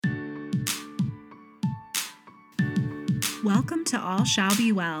Welcome to All Shall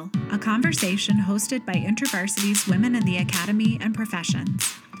Be Well, a conversation hosted by InterVarsity's Women in the Academy and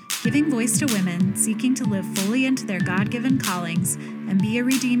Professions, giving voice to women seeking to live fully into their God-given callings and be a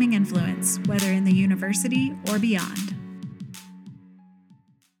redeeming influence, whether in the university or beyond.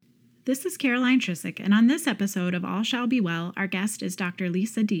 This is Caroline Trisick, and on this episode of All Shall Be Well, our guest is Dr.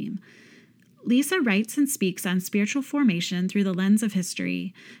 Lisa Deem. Lisa writes and speaks on spiritual formation through the lens of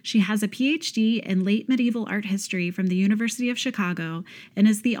history. She has a PhD in late medieval art history from the University of Chicago and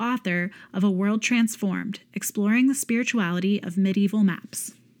is the author of A World Transformed, Exploring the Spirituality of Medieval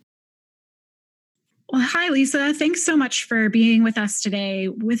Maps. Well, hi, Lisa. Thanks so much for being with us today.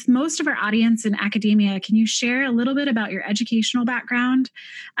 With most of our audience in academia, can you share a little bit about your educational background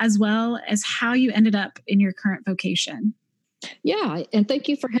as well as how you ended up in your current vocation? Yeah, and thank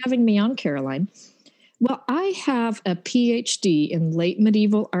you for having me on, Caroline. Well, I have a PhD in late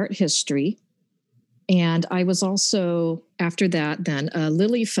medieval art history, and I was also, after that, then a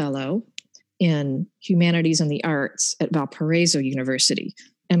Lilly Fellow in Humanities and the Arts at Valparaiso University,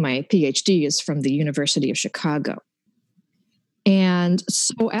 and my PhD is from the University of Chicago. And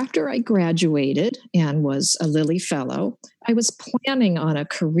so after I graduated and was a Lilly Fellow, I was planning on a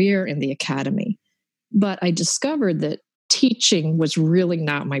career in the academy, but I discovered that teaching was really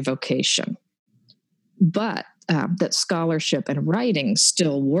not my vocation, but that scholarship and writing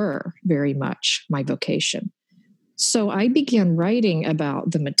still were very much my vocation. So I began writing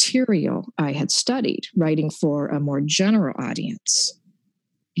about the material I had studied, writing for a more general audience.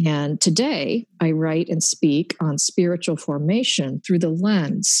 And today I write and speak on spiritual formation through the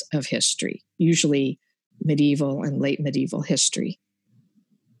lens of history, usually medieval and late medieval history.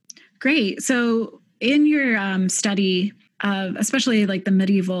 Great. So in your study of especially like the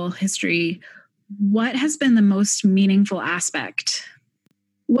medieval history, what has been the most meaningful aspect?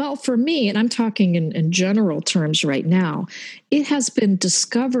 Well, for me, and I'm talking in general terms right now, it has been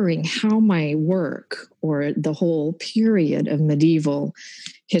discovering how my work or the whole period of medieval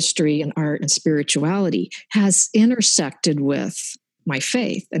history and art and spirituality has intersected with my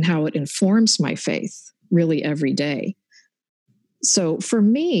faith and how it informs my faith really every day. So for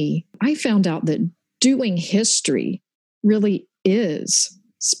me, I found out that doing history really is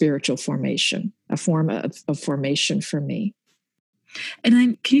spiritual formation, a form of formation for me. And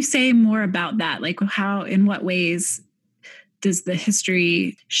then can you say more about that? Like how, in what ways does the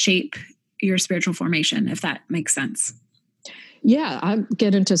history shape your spiritual formation, if that makes sense? Yeah, I'll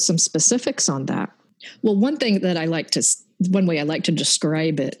get into some specifics on that. Well, one way I like to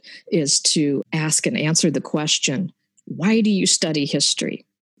describe it is to ask and answer the question, why do you study history?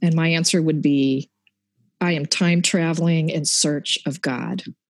 And my answer would be, I am time traveling in search of God.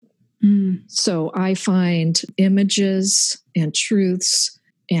 So I find images and truths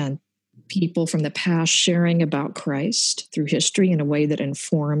and people from the past sharing about Christ through history in a way that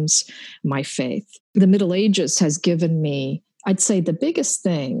informs my faith. The Middle Ages has given me, I'd say the biggest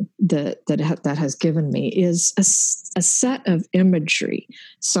thing that has given me is a set of imagery,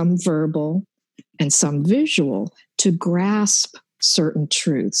 some verbal and some visual, to grasp certain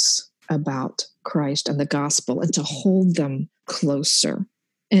truths about Christ and the gospel and to hold them closer.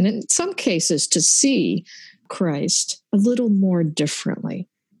 And in some cases, to see Christ a little more differently.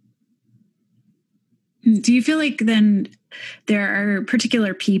 Do you feel like then there are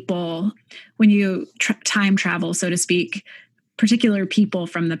particular people, when you time travel, so to speak, particular people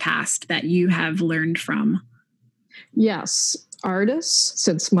from the past that you have learned from? Yes, artists,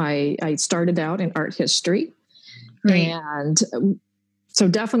 since I started out in art history. Right. And so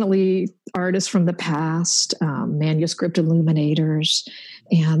definitely artists from the past, manuscript illuminators.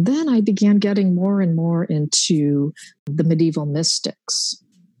 And then I began getting more and more into the medieval mystics.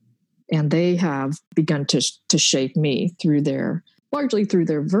 And they have begun to shape me largely through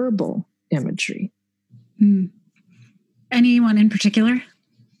their verbal imagery. Anyone in particular?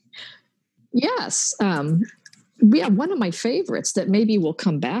 Yes. One of my favorites that maybe we'll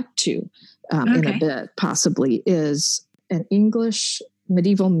come back to in a bit, possibly, is an English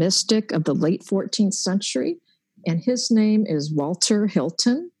medieval mystic of the late 14th century, and his name is Walter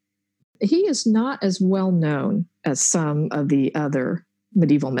Hilton. He is not as well known as some of the other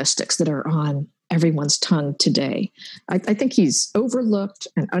medieval mystics that are on everyone's tongue today. I think he's overlooked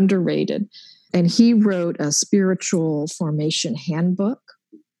and underrated, and he wrote a spiritual formation handbook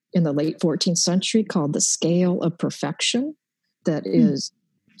in the late 14th century called The Scale of Perfection that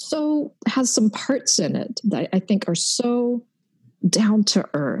has some parts in it that I think are so down to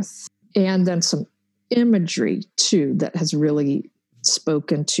earth, and then some imagery too that has really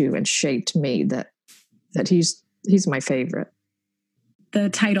spoken to and shaped me that he's my favorite. the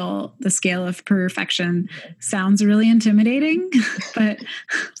title, The Scale of Perfection, sounds really intimidating, but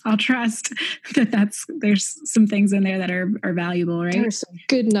I'll trust that there's some things in there that are valuable, right? There's some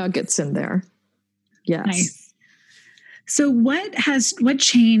good nuggets in there. Yes. Nice. So what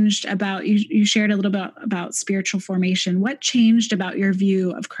changed about, you shared a little bit about spiritual formation. What changed about your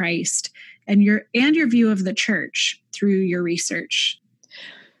view of Christ and your view of the church through your research?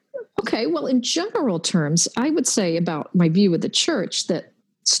 Okay, well, in general terms, I would say about my view of the church that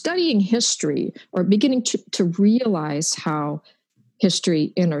studying history or beginning to realize how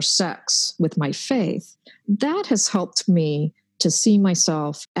history intersects with my faith, that has helped me to see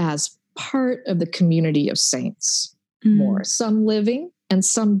myself as part of the community of saints more, some living and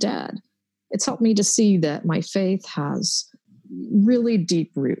some dead. It's helped me to see that my faith has really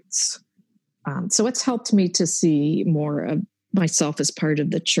deep roots. So it's helped me to see more of myself as part of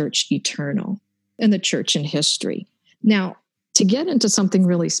the church eternal and the church in history. Now, to get into something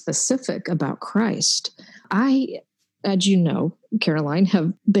really specific about Christ, I, as you know, Caroline,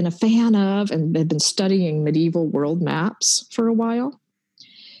 have been a fan of and have been studying medieval world maps for a while.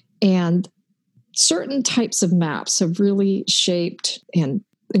 And certain types of maps have really shaped and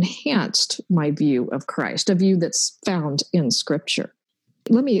enhanced my view of Christ, a view that's found in Scripture.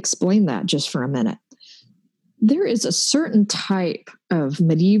 Let me explain that just for a minute. There is a certain type of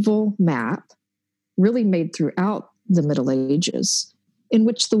medieval map, really made throughout the Middle Ages, in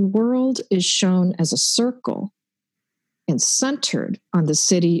which the world is shown as a circle and centered on the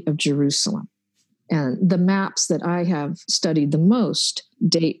city of Jerusalem. And the maps that I have studied the most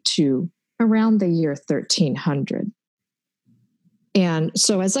date to around the year 1300. And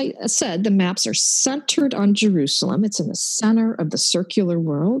so, as I said, the maps are centered on Jerusalem. It's in the center of the circular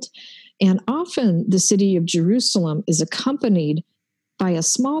world. And often the city of Jerusalem is accompanied by a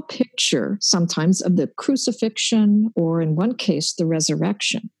small picture, sometimes of the crucifixion, or in one case, the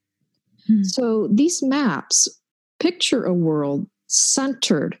resurrection. So these maps picture a world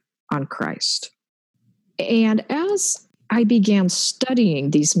centered on Christ. And as I began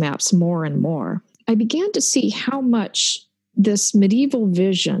studying these maps more and more, I began to see how much this medieval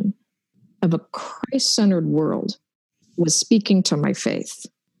vision of a Christ-centered world was speaking to my faith.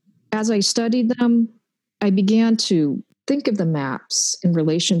 As I studied them, I began to think of the maps in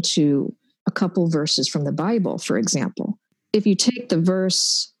relation to a couple verses from the Bible, for example. If you take the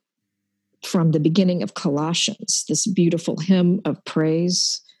verse from the beginning of Colossians, this beautiful hymn of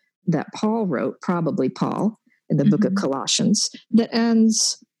praise that Paul wrote, probably Paul, in the book of Colossians, that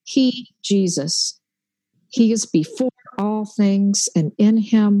ends, He, Jesus, He is before all things, and in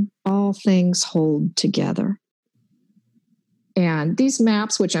Him all things hold together. And these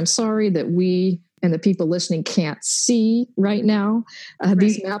maps, which I'm sorry that we and the people listening can't see right now,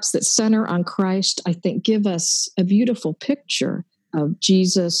 these maps that center on Christ, I think give us a beautiful picture of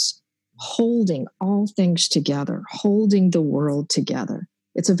Jesus holding all things together, holding the world together.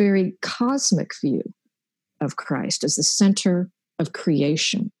 It's a very cosmic view of Christ as the center of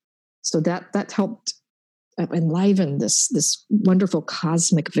creation. So that helped enliven this wonderful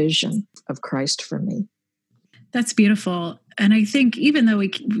cosmic vision of Christ for me. That's beautiful. And I think even though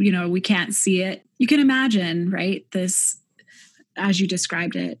we can't see it, you can imagine, right? This, as you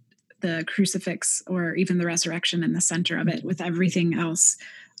described it, the crucifix or even the resurrection in the center of it with everything else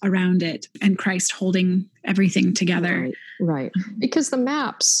around it and Christ holding everything together. Right. Because the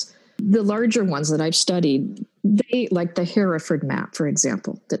maps, the larger ones that I've studied, they, like the Hereford map, for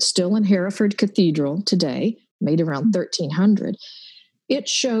example, that's still in Hereford Cathedral today, made around 1300, it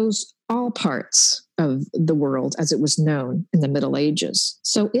shows all parts of the world as it was known in the Middle Ages.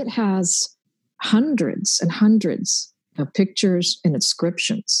 So it has hundreds and hundreds of pictures and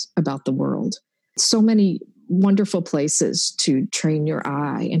inscriptions about the world. So many wonderful places to train your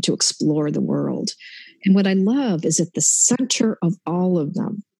eye and to explore the world. And what I love is at the center of all of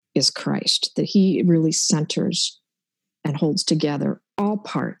them is Christ, that He really centers and holds together all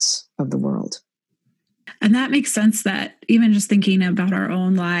parts of the world. And that makes sense that even just thinking about our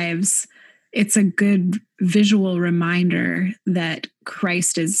own lives, it's a good visual reminder that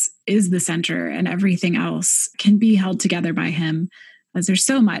Christ is the center and everything else can be held together by Him. As there's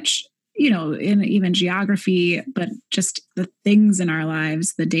so much, in even geography, but just the things in our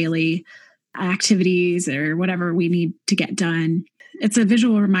lives, the daily activities or whatever we need to get done. It's a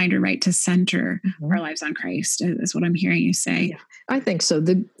visual reminder, right, to center our lives on Christ, is what I'm hearing you say. Yeah, I think so.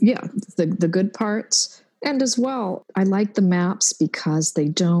 The good parts. And as well, I like the maps because they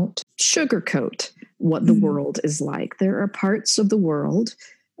don't sugarcoat what the world is like. There are parts of the world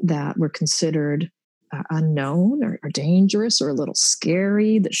that were considered unknown or dangerous or a little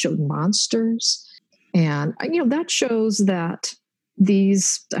scary, that showed monsters. And, that shows that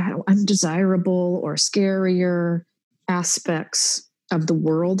these undesirable or scarier aspects of the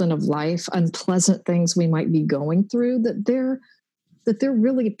world and of life, unpleasant things we might be going through, that they're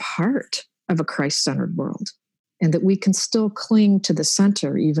really part of a Christ-centered world, and that we can still cling to the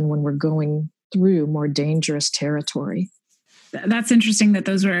center even when we're going through more dangerous territory. That's interesting that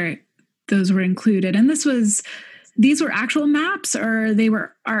those were included. And these were actual maps, or they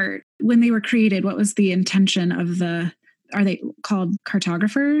were art when they were created? What was the intention of are they called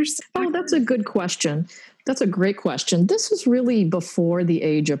cartographers? Oh, that's a good question. That's a great question. This was really before the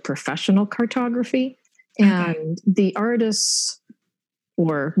age of professional cartography. And the artists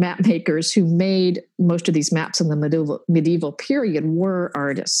or map makers who made most of these maps in the medieval period were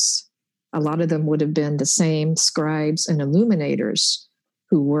artists. A lot of them would have been the same scribes and illuminators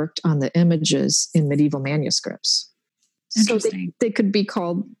who worked on the images in medieval manuscripts. So they could be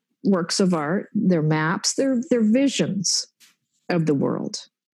called works of art. They're maps, they're visions of the world.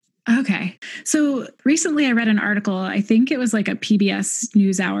 Okay. So recently I read an article, I think it was like a PBS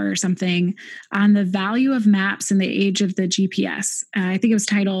NewsHour or something, on the value of maps in the age of the GPS. I think it was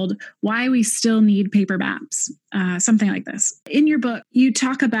titled, Why We Still Need Paper Maps, something like this. In your book, you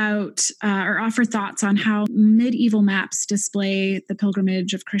talk about or offer thoughts on how medieval maps display the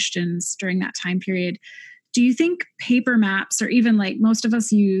pilgrimage of Christians during that time period. Do you think paper maps, or even like most of us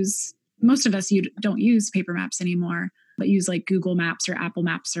don't use paper maps anymore, but use like Google Maps or Apple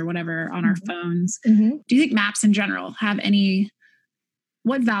Maps or whatever on our phones. Mm-hmm. Do you think maps in general have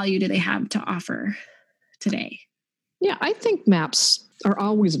what value do they have to offer today? Yeah, I think maps are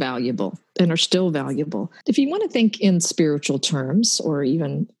always valuable and are still valuable. If you want to think in spiritual terms or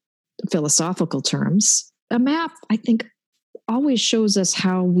even philosophical terms, a map, I think, always shows us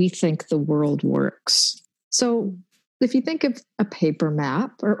how we think the world works. So if you think of a paper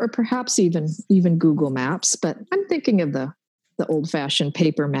map, or perhaps even Google Maps, but I'm thinking of the old-fashioned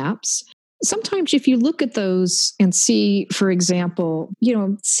paper maps. Sometimes if you look at those and see, for example,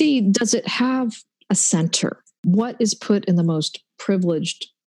 does it have a center? What is put in the most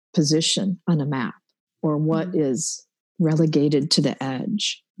privileged position on a map? Or what is relegated to the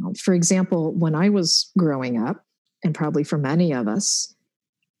edge? For example, when I was growing up, and probably for many of us,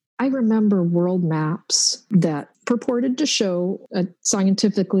 I remember world maps that purported to show a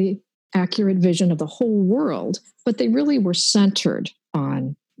scientifically accurate vision of the whole world, but they really were centered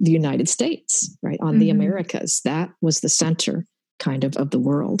on the United States, right? On the Americas. That was the center kind of the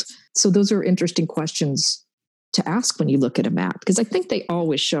world. So those are interesting questions to ask when you look at a map, because I think they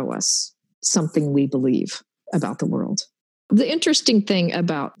always show us something we believe about the world. The interesting thing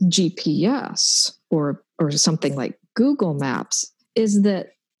about GPS or something like Google Maps is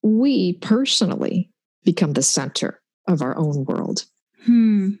that we personally become the center of our own world.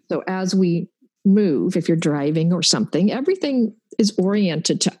 So as we move, if you're driving or something, everything is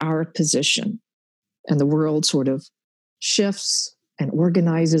oriented to our position, and the world sort of shifts and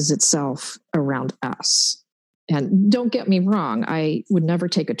organizes itself around us. And don't get me wrong, I would never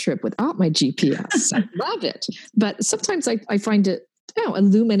take a trip without my GPS. I love it. But sometimes I find it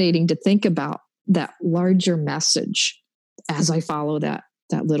illuminating to think about that larger message as I follow that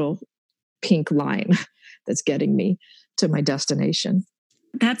little pink line that's getting me to my destination.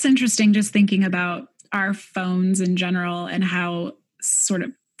 That's interesting, just thinking about our phones in general and how sort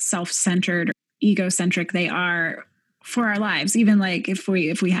of self-centered or egocentric they are for our lives. Even like if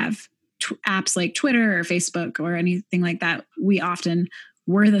we have apps like Twitter or Facebook or anything like that,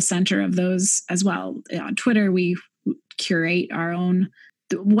 we're the center of those as well. On Twitter, we curate our own,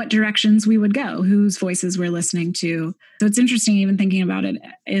 what directions we would go, whose voices we're listening to. So it's interesting even thinking about it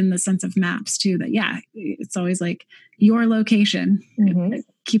in the sense of maps too, that it's always like your location. It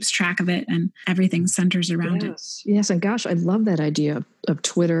keeps track of it and everything centers around it. Yes. And gosh, I love that idea of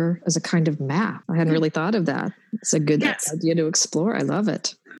Twitter as a kind of map. I hadn't really thought of that. It's a good idea to explore. I love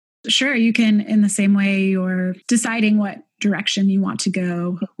it. Sure. You can, in the same way you're deciding what direction you want to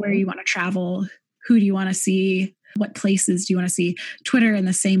go, where you want to travel, who do you want to see, what places do you want to see. Twitter in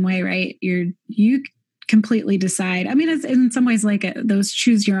the same way, right? You completely decide. I mean, it's in some ways like those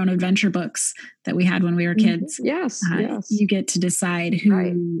choose your own adventure books that we had when we were kids. Yes. You get to decide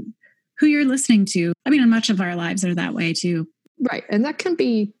who you're listening to. I mean, and much of our lives are that way too. Right. And it can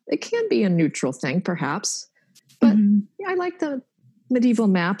be a neutral thing perhaps, but I like the medieval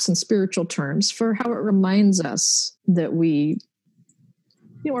maps in spiritual terms for how it reminds us that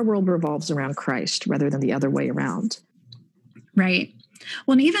our world revolves around Christ rather than the other way around. Right.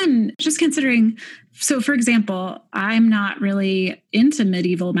 Well, and even just considering, so for example, I'm not really into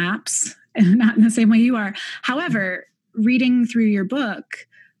medieval maps, and not in the same way you are. However, reading through your book,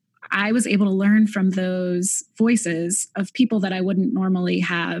 I was able to learn from those voices of people that I wouldn't normally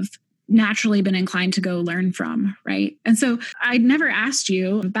have naturally been inclined to go learn from, right? And so I'd never asked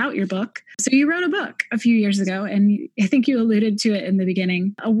you about your book. So you wrote a book a few years ago, and I think you alluded to it in the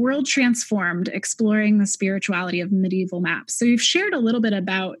beginning, A World Transformed, Exploring the Spirituality of Medieval Maps. So you've shared a little bit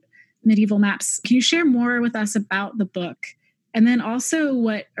about medieval maps. Can you share more with us about the book? And then also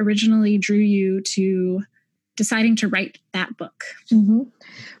what originally drew you to deciding to write that book? Mm-hmm.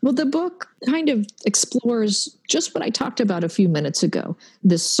 Well, the book kind of explores just what I talked about a few minutes ago,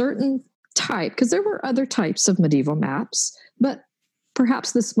 this certain type, because there were other types of medieval maps, but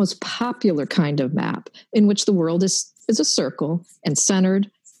perhaps this most popular kind of map in which the world is a circle and centered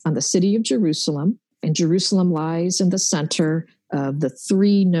on the city of Jerusalem. And Jerusalem lies in the center of the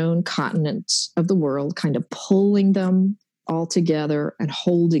three known continents of the world, kind of pulling them all together and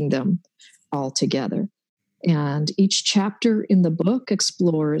holding them all together. And each chapter in the book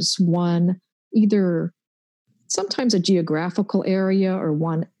explores one, either sometimes a geographical area or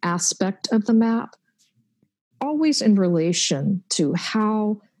one aspect of the map, always in relation to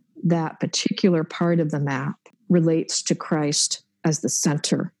how that particular part of the map relates to Christ as the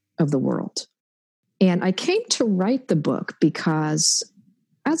center of the world. And I came to write the book because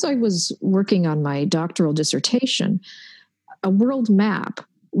as I was working on my doctoral dissertation, a world map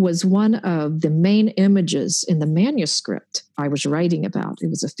was one of the main images in the manuscript I was writing about. It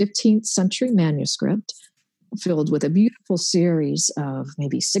was a 15th century manuscript filled with a beautiful series of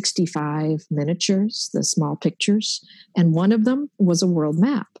maybe 65 miniatures, the small pictures, and one of them was a world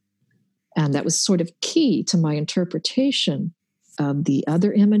map. And that was sort of key to my interpretation of the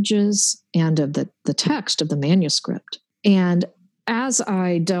other images and of the text of the manuscript. And as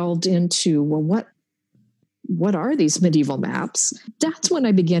I delved into, well, what are these medieval maps? That's when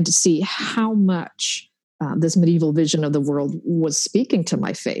I began to see how much this medieval vision of the world was speaking to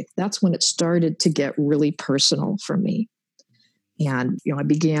my faith. That's when it started to get really personal for me. And, I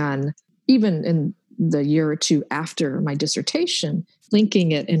began, even in the year or two after my dissertation,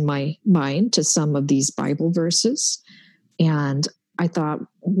 linking it in my mind to some of these Bible verses. And I thought,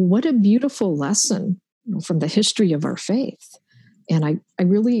 what a beautiful lesson from the history of our faith. And I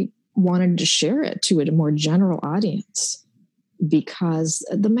really wanted to share it to a more general audience because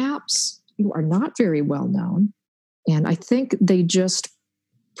the maps are not very well known. And I think they just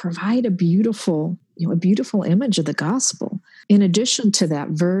provide a beautiful image of the gospel. In addition to that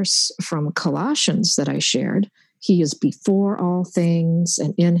verse from Colossians that I shared, he is before all things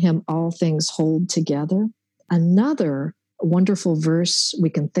and in him all things hold together. Another wonderful verse we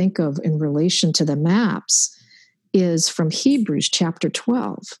can think of in relation to the maps is from Hebrews chapter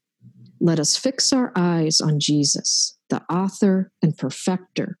 12. Let us fix our eyes on Jesus, the author and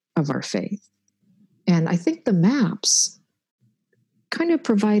perfecter of our faith. And I think the maps kind of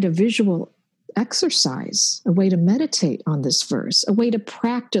provide a visual exercise, a way to meditate on this verse, a way to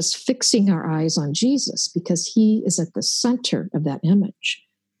practice fixing our eyes on Jesus because he is at the center of that image.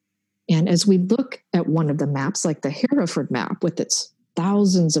 And as we look at one of the maps, like the Hereford map with its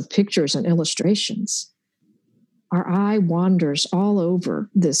thousands of pictures and illustrations, our eye wanders all over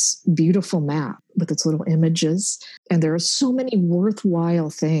this beautiful map with its little images. And there are so many worthwhile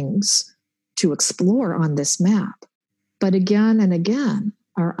things to explore on this map. But again and again,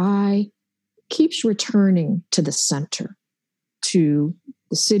 our eye keeps returning to the center, to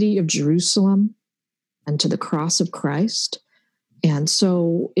the city of Jerusalem and to the cross of Christ. And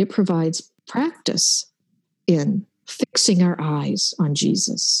so it provides practice in fixing our eyes on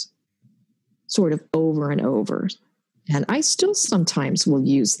Jesus, sort of over and over. And I still sometimes will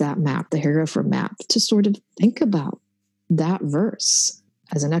use that map, the Hereford map, to sort of think about that verse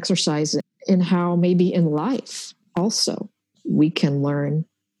as an exercise in how maybe in life also we can learn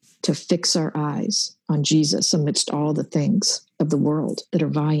to fix our eyes on Jesus amidst all the things of the world that are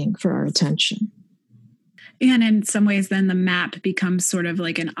vying for our attention. And in some ways, then the map becomes sort of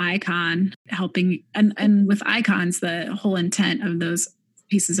like an icon helping. And with icons, the whole intent of those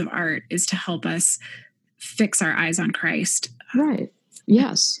pieces of art is to help us fix our eyes on Christ. Right.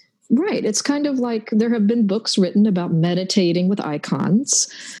 Yes. Right. It's kind of like there have been books written about meditating with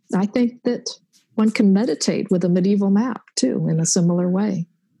icons. I think that one can meditate with a medieval map too, in a similar way.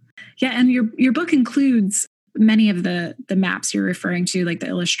 Yeah. And your book includes many of the maps you're referring to, like the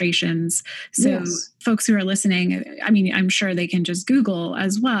illustrations. So yes. Folks who are listening, I mean, I'm sure they can just Google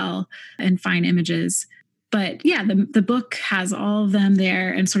as well and find images. But yeah, the book has all of them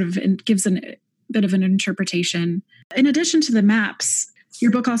there and sort of gives a bit of an interpretation. In addition to the maps,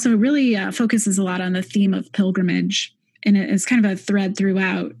 your book also really focuses a lot on the theme of pilgrimage, and it is kind of a thread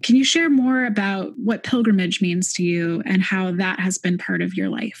throughout. Can you share more about what pilgrimage means to you and how that has been part of your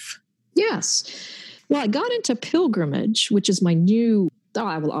life? Yes. Well, I got into pilgrimage, which is my new,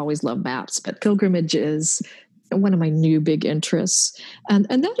 I will always love maps, but pilgrimage is one of my new big interests. And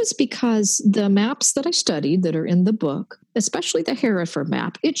that is because the maps that I studied that are in the book, especially the Hereford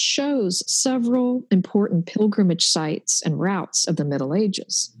map, it shows several important pilgrimage sites and routes of the Middle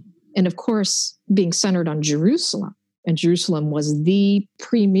Ages. And of course, being centered on Jerusalem, and Jerusalem was the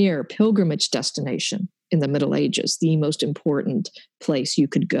premier pilgrimage destination in the Middle Ages, the most important place you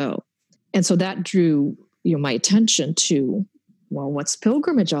could go. And so that drew my attention to, well, what's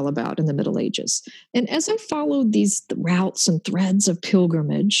pilgrimage all about in the Middle Ages? And as I followed these routes and threads of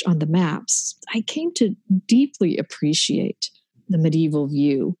pilgrimage on the maps, I came to deeply appreciate the medieval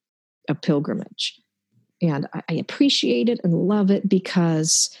view of pilgrimage. And I appreciate it and love it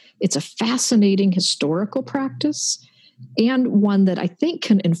because it's a fascinating historical practice and one that I think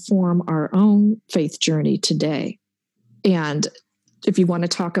can inform our own faith journey today. And if you want to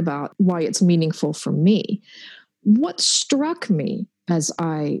talk about why it's meaningful for me, what struck me as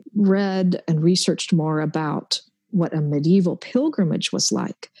I read and researched more about what a medieval pilgrimage was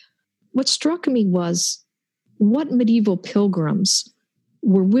like, what struck me was what medieval pilgrims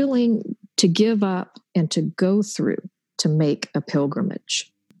were willing to give up and to go through to make a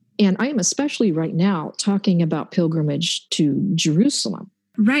pilgrimage. And I am especially right now talking about pilgrimage to Jerusalem.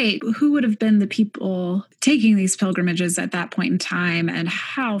 Right. Who would have been the people taking these pilgrimages at that point in time, and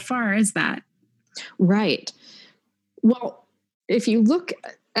how far is that? Right. Well, if you look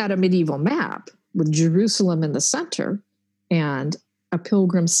at a medieval map with Jerusalem in the center and a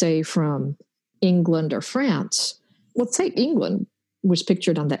pilgrim, say, from England or France, well, take England was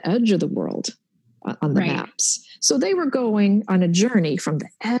pictured on the edge of the world on the maps. So they were going on a journey from the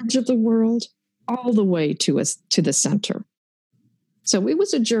edge of the world all the way to the center. So it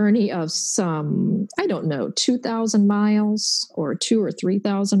was a journey of some, 2,000 miles or 2,000 or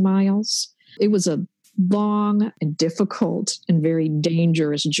 3,000 miles. It was a long and difficult and very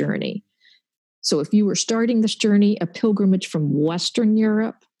dangerous journey. So if you were starting this journey, a pilgrimage from Western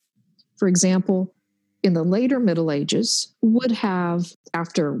Europe, for example, in the later Middle Ages, would have,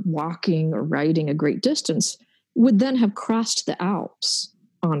 after walking or riding a great distance, would then have crossed the Alps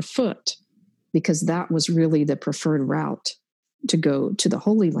on foot, because that was really the preferred route to go to the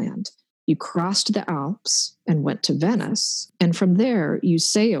Holy Land. You crossed the Alps and went to Venice, and from there you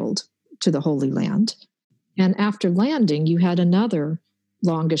sailed to the Holy Land. And after landing, you had another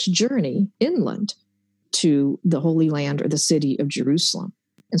longest journey inland to the Holy Land or the city of Jerusalem.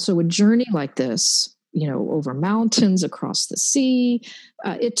 And so a journey like this, over mountains, across the sea,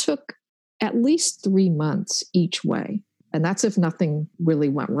 it took at least 3 months each way. And that's if nothing really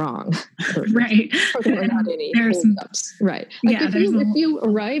went wrong. Right. Or there were not any holdups. Right. Like if you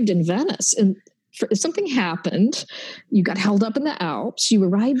arrived in Venice and if something happened, you got held up in the Alps, you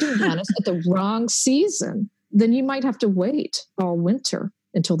arrived in Venice at the wrong season, then you might have to wait all winter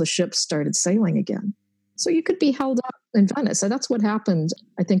until the ships started sailing again. So you could be held up in Venice. And that's what happened,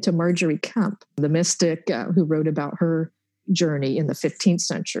 I think, to Margery Kempe, the mystic who wrote about her journey in the 15th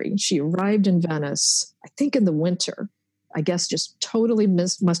century. She arrived in Venice, I think, in the winter. I guess just totally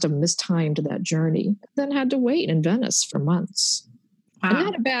must have mistimed that journey, then had to wait in Venice for months. Wow. And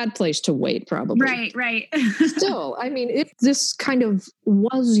not a bad place to wait, probably. Right. Still, this kind of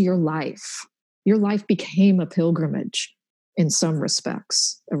was your life. Your life became a pilgrimage in some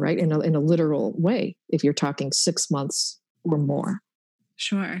respects, right? In a literal way, if you're talking 6 months or more.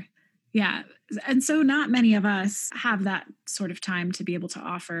 Sure. Yeah. And so not many of us have that sort of time to be able to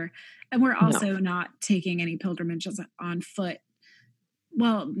offer. And we're also not taking any pilgrimages on foot.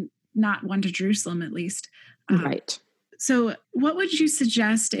 Well, not one to Jerusalem, at least. Right. So what would you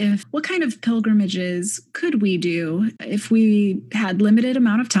suggest what kind of pilgrimages could we do if we had limited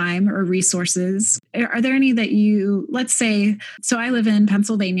amount of time or resources? Are there any that let's say, so I live in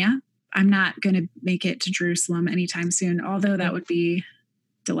Pennsylvania. I'm not going to make it to Jerusalem anytime soon, although that would be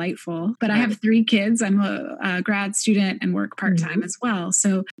delightful. But I have 3 kids. I'm a grad student and work part-time as well.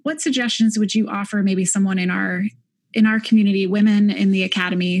 So what suggestions would you offer maybe someone in our community, women in the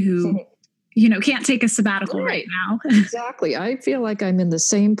academy who can't take a sabbatical right now? Exactly. I feel like I'm in the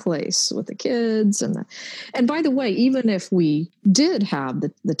same place with the kids. And by the way, even if we did have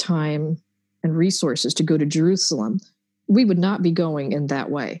the time and resources to go to Jerusalem, we would not be going in that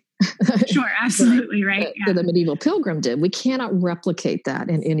way. Sure, absolutely, right. That the medieval pilgrim did. We cannot replicate that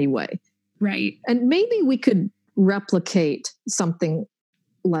in any way. Right. And maybe we could replicate something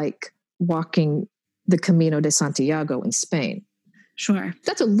like walking the Camino de Santiago in Spain. Sure.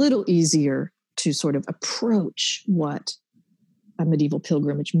 That's a little easier to sort of approach what a medieval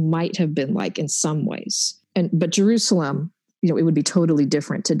pilgrimage might have been like in some ways. But Jerusalem, it would be totally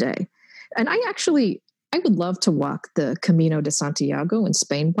different today. And I would love to walk the Camino de Santiago in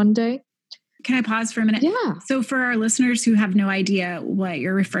Spain one day. Can I pause for a minute? Yeah. So for our listeners who have no idea what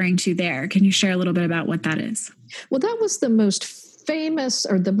you're referring to there, can you share a little bit about what that is? Well, that was the most famous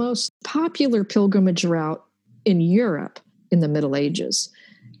or the most popular pilgrimage route in Europe in the Middle Ages.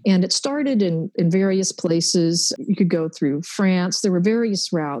 And it started in various places. You could go through France. There were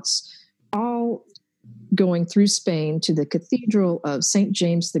various routes, all going through Spain to the Cathedral of St.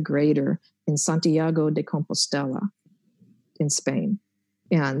 James the Greater in Santiago de Compostela in Spain.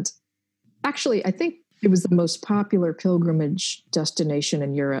 And actually, I think it was the most popular pilgrimage destination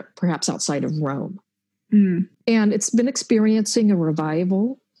in Europe, perhaps outside of Rome. Mm. And it's been experiencing a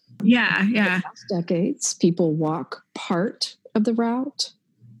revival. Yeah. In the past decades, people walk part of the route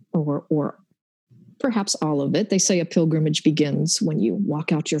or perhaps all of it. They say a pilgrimage begins when you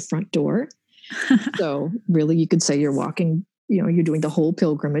walk out your front door. So really, you could say you're walking, you're doing the whole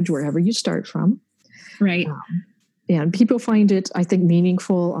pilgrimage wherever you start from. Right. And people find it, I think,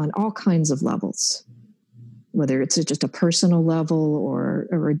 meaningful on all kinds of levels, whether it's just a personal level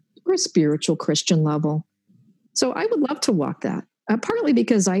or a spiritual Christian level. So I would love to walk that, partly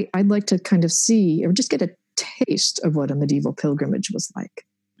because I'd like to kind of see or just get a taste of what a medieval pilgrimage was like,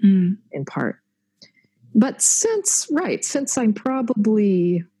 in part. But since I'm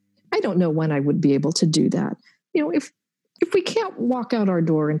probably, I don't know when I would be able to do that. If we can't walk out our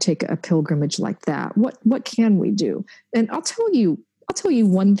door and take a pilgrimage like that, what can we do? And I'll tell you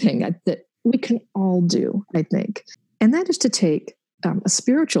one thing that we can all do, I think, and that is to take a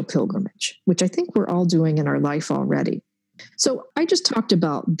spiritual pilgrimage, which I think we're all doing in our life already. So I just talked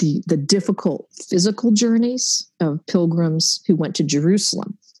about the difficult physical journeys of pilgrims who went to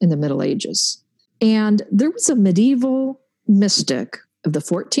Jerusalem in the Middle Ages. And there was a medieval mystic of the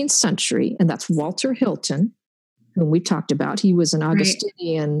 14th century, and that's Walter Hilton, whom we talked about. He was an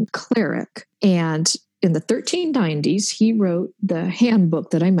Augustinian cleric. And in the 1390s, he wrote the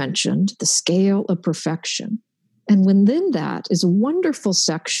handbook that I mentioned, The Scale of Perfection. And within that is a wonderful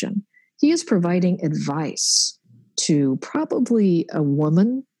section. He is providing advice to probably a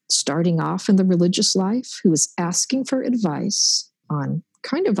woman starting off in the religious life who is asking for advice on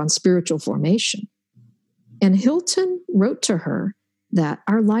spiritual formation. And Hilton wrote to her that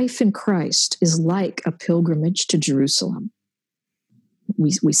our life in Christ is like a pilgrimage to Jerusalem.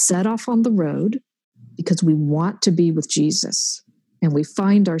 We set off on the road because we want to be with Jesus, and we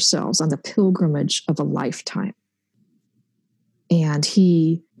find ourselves on the pilgrimage of a lifetime. And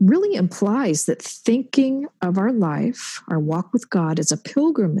he really implies that thinking of our life, our walk with God as a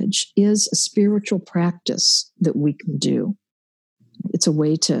pilgrimage, is a spiritual practice that we can do. It's a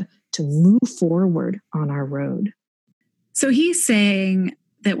way to move forward on our road. So he's saying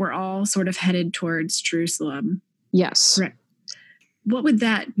that we're all sort of headed towards Jerusalem. Yes. Right. What would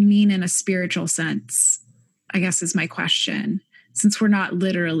that mean in a spiritual sense, I guess, is my question, since we're not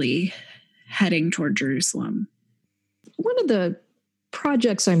literally heading toward Jerusalem? One of the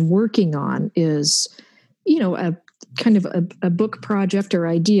projects I'm working on is, a kind of a book project or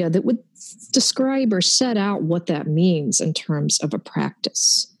idea that would describe or set out what that means in terms of a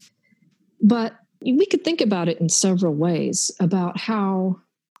practice. But we could think about it in several ways, about how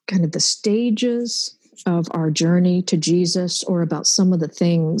kind of the stages of our journey to Jesus, or about some of the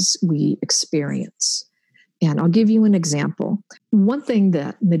things we experience. And I'll give you an example. One thing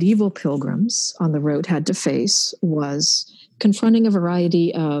that medieval pilgrims on the road had to face was confronting a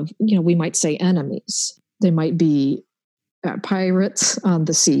variety of, we might say enemies. They might be pirates on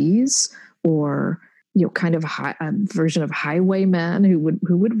the seas, or, kind of a version of highwaymen who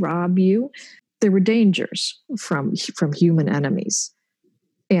would rob you. There were dangers from human enemies.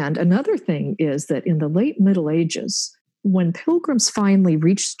 And another thing is that in the late Middle Ages, when pilgrims finally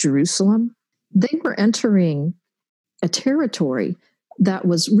reached Jerusalem, they were entering a territory that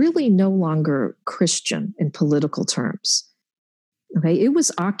was really no longer Christian in political terms. Okay, it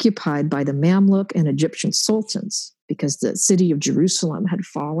was occupied by the Mamluk and Egyptian sultans because the city of Jerusalem had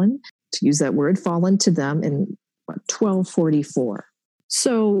fallen to them in 1244.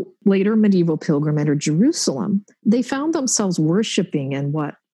 So later medieval pilgrim entered Jerusalem. They found themselves worshiping in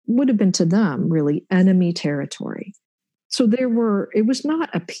what would have been to them really enemy territory. So it was not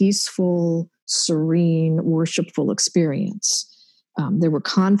a peaceful, serene, worshipful experience. There were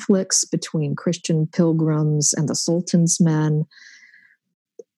conflicts between Christian pilgrims and the Sultan's men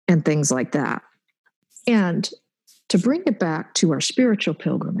and things like that. And to bring it back to our spiritual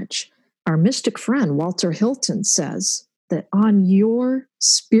pilgrimage, our mystic friend Walter Hilton says that on your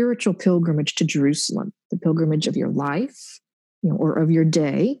spiritual pilgrimage to Jerusalem, the pilgrimage of your life, or of your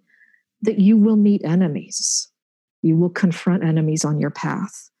day, that you will meet enemies. You will confront enemies on your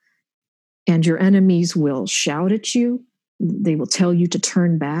path. And your enemies will shout at you. They will tell you to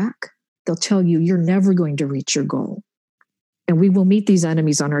turn back. They'll tell you you're never going to reach your goal. And we will meet these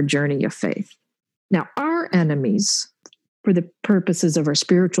enemies on our journey of faith. Now, our enemies, for the purposes of our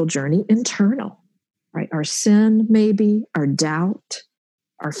spiritual journey, internal, right? Our sin, maybe, our doubt,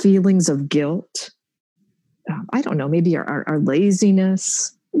 our feelings of guilt. I don't know, maybe our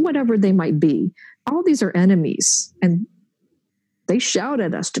laziness, whatever they might be. All these are enemies, and they shout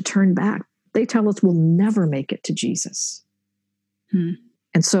at us to turn back. They tell us we'll never make it to Jesus.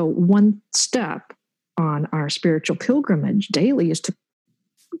 And so one step on our spiritual pilgrimage daily is to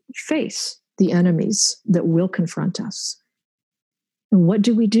face the enemies that will confront us. And what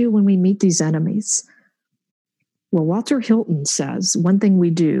do we do when we meet these enemies? Well, Walter Hilton says one thing we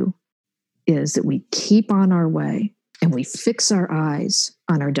do is that we keep on our way and we fix our eyes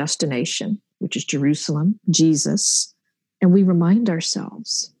on our destination, which is Jerusalem, Jesus. And we remind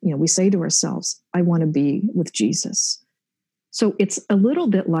ourselves, we say to ourselves, I want to be with Jesus. So it's a little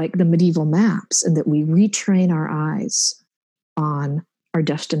bit like the medieval maps in that we retrain our eyes on our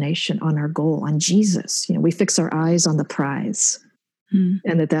destination, on our goal, on Jesus. We fix our eyes on the prize.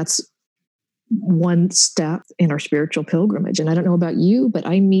 And that's one step in our spiritual pilgrimage. And I don't know about you, but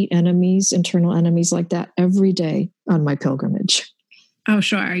I meet enemies, internal enemies like that every day on my pilgrimage. Oh,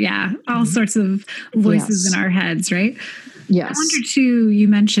 sure. Yeah. All sorts of voices in our heads, right? Yes. I wonder too, you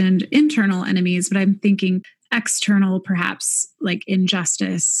mentioned internal enemies, but I'm thinking external, perhaps like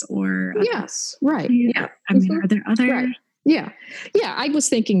injustice or. Yes. Right. Yeah. I mean, are there other? Right. Yeah. I was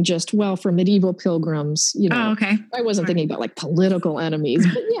thinking for medieval pilgrims, Oh, okay. I wasn't thinking about like political enemies,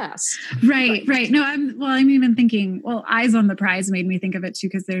 but yes. Right. No, I'm even thinking, Eyes on the Prize made me think of it too,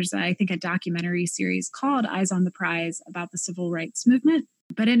 because there's, I think, a documentary series called Eyes on the Prize about the civil rights movement.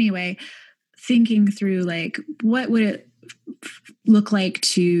 But anyway, thinking through like, what would it look like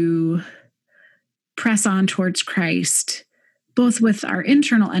to press on towards Christ, both with our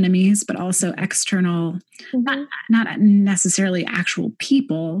internal enemies, but also external, not necessarily actual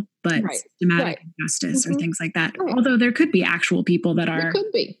people, but systematic injustice or things like that. Right. Although there could be actual people that are, there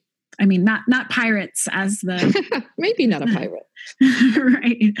could be. I mean, not pirates as the maybe not a pirate,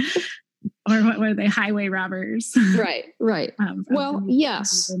 right? Or what were they? Highway robbers, right? Well,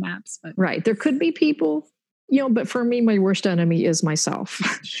 yes, maps, but. Right. There could be people, but for me, my worst enemy is myself.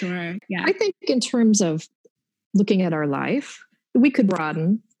 Sure. Yeah. I think in terms of looking at our life, we could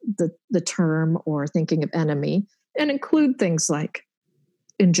broaden the term or thinking of enemy and include things like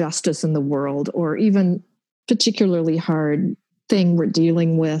injustice in the world, or even particularly hard thing we're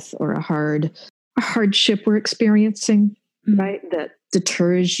dealing with, or a hardship we're experiencing, right? That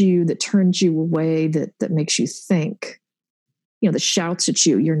deters you, that turns you away, that makes you think, that shouts at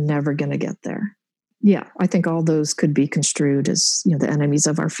you, you're never going to get there. Yeah, I think all those could be construed as, the enemies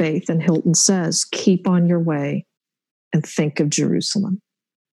of our faith. And Hilton says, keep on your way and think of Jerusalem.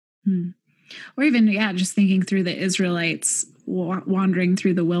 Or even, just thinking through the Israelites wandering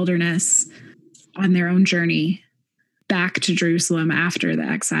through the wilderness on their own journey back to Jerusalem after the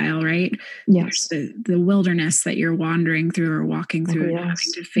exile, right? Yes. The wilderness that you're wandering through or walking through, and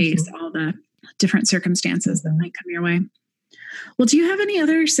having to face all the different circumstances that might come your way. Well, do you have any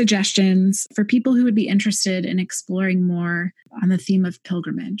other suggestions for people who would be interested in exploring more on the theme of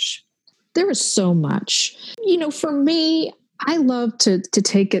pilgrimage? There is so much. For me, I love to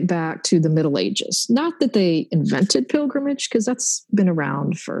take it back to the Middle Ages. Not that they invented pilgrimage, because that's been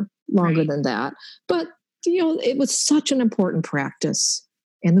around for longer than that. But, it was such an important practice.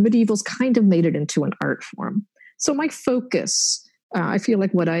 And the medievals kind of made it into an art form. So my focus, I feel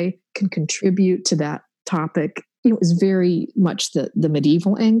like what I can contribute to that topic, is very much the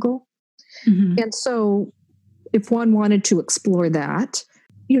medieval angle. And so if one wanted to explore that,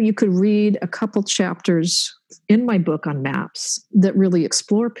 you could read a couple chapters in my book on maps that really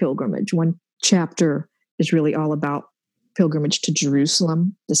explore pilgrimage. One chapter is really all about pilgrimage to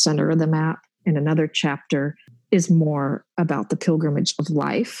Jerusalem, the center of the map. And another chapter is more about the pilgrimage of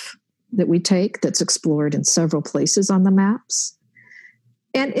life that we take, that's explored in several places on the maps.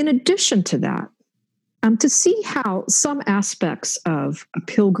 And in addition to that, to see how some aspects of a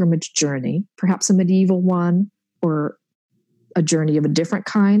pilgrimage journey, perhaps a medieval one or a journey of a different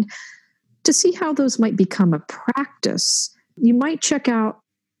kind, to see how those might become a practice, you might check out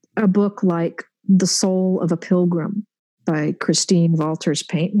a book like The Soul of a Pilgrim by Christine Walters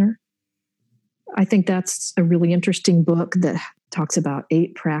Paintner. I think that's a really interesting book that talks about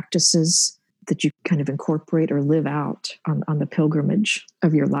 8 practices that you kind of incorporate or live out on the pilgrimage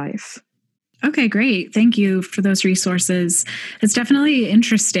of your life. Okay, great. Thank you for those resources. It's definitely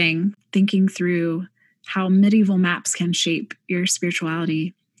interesting thinking through how medieval maps can shape your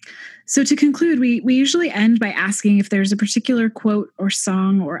spirituality. So to conclude, we usually end by asking if there's a particular quote or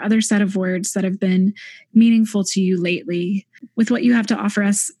song or other set of words that have been meaningful to you lately. With what you have to offer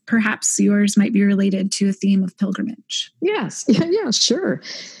us, perhaps yours might be related to a theme of pilgrimage. Yes. Yeah, sure.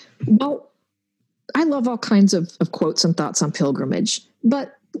 Well, I love all kinds of quotes and thoughts on pilgrimage.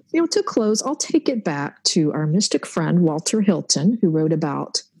 But, to close, I'll take it back to our mystic friend, Walter Hilton, who wrote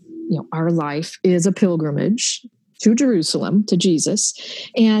about, our life is a pilgrimage to Jerusalem, to Jesus.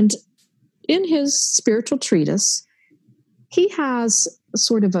 And in his spiritual treatise, he has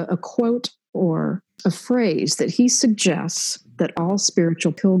sort of a quote or a phrase that he suggests that all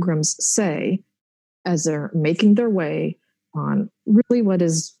spiritual pilgrims say as they're making their way on really what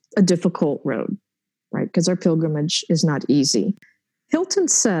is a difficult road, right? Because our pilgrimage is not easy. Hilton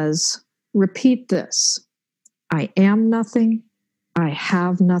says, repeat this: I am nothing, I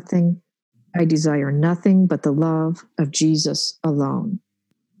have nothing, I desire nothing but the love of Jesus alone.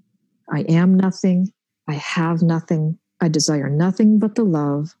 I am nothing, I have nothing, I desire nothing but the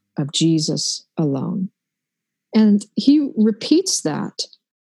love of Jesus alone. And he repeats that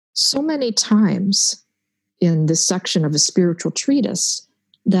so many times in this section of a spiritual treatise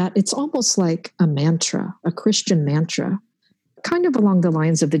that it's almost like a mantra, a Christian mantra, kind of along the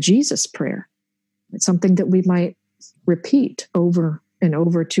lines of the Jesus prayer. It's something that we might repeat over and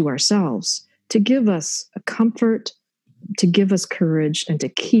over to ourselves to give us a comfort, to give us courage, and to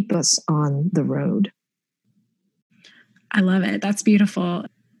keep us on the road. I love it. That's beautiful.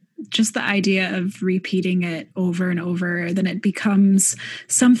 Just the idea of repeating it over and over, then it becomes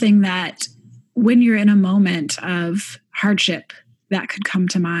something that when you're in a moment of hardship, that could come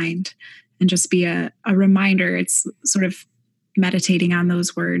to mind and just be a reminder. It's sort of meditating on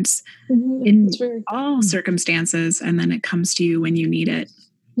those words in all circumstances, and then it comes to you when you need it.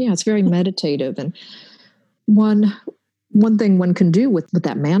 Yeah, it's very meditative. And one thing one can do with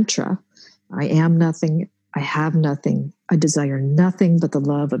that mantra, I am nothing, I have nothing, I desire nothing but the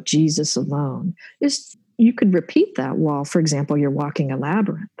love of Jesus alone, is you could repeat that while, for example, you're walking a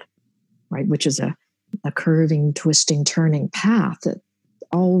labyrinth, right? Which is a curving, twisting, turning path that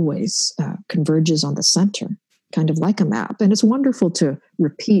always converges on the center, kind of like a map. And it's wonderful to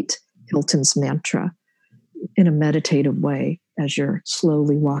repeat Hilton's mantra in a meditative way as you're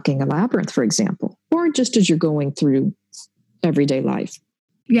slowly walking a labyrinth, for example, or just as you're going through everyday life.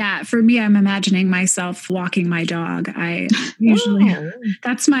 Yeah, for me, I'm imagining myself walking my dog. I usually,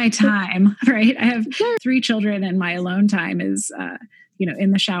 that's my time, right? I have 3 children and my alone time is,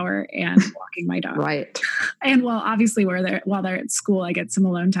 in the shower and walking my dog. Right. And obviously while they're at school, I get some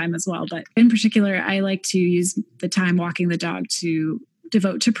alone time as well. But in particular, I like to use the time walking the dog to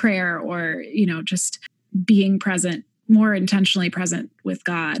devote to prayer or, just being present, more intentionally present with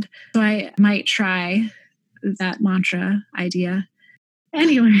God. So I might try that mantra idea.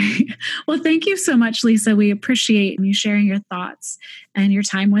 Anyway, well, thank you so much, Lisa. We appreciate you sharing your thoughts and your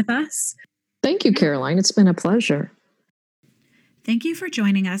time with us. Thank you, Caroline. It's been a pleasure. Thank you for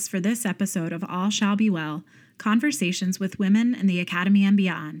joining us for this episode of All Shall Be Well, Conversations with Women in the Academy and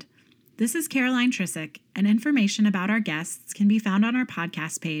Beyond. This is Caroline Trisick, and information about our guests can be found on our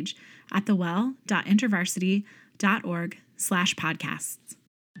podcast page at thewell.intervarsity.org/podcasts.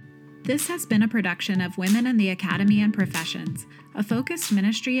 This has been a production of Women in the Academy and Professions, a focused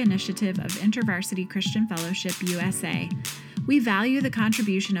ministry initiative of InterVarsity Christian Fellowship USA. We value the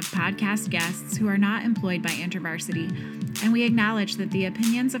contribution of podcast guests who are not employed by InterVarsity, and we acknowledge that the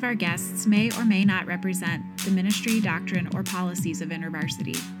opinions of our guests may or may not represent the ministry, doctrine, or policies of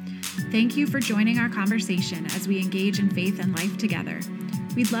InterVarsity. Thank you for joining our conversation as we engage in faith and life together.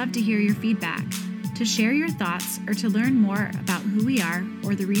 We'd love to hear your feedback. To share your thoughts or to learn more about who we are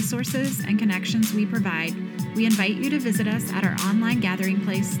or the resources and connections we provide, we invite you to visit us at our online gathering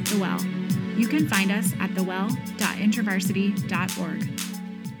place, The Well. You can find us at thewell.intervarsity.org.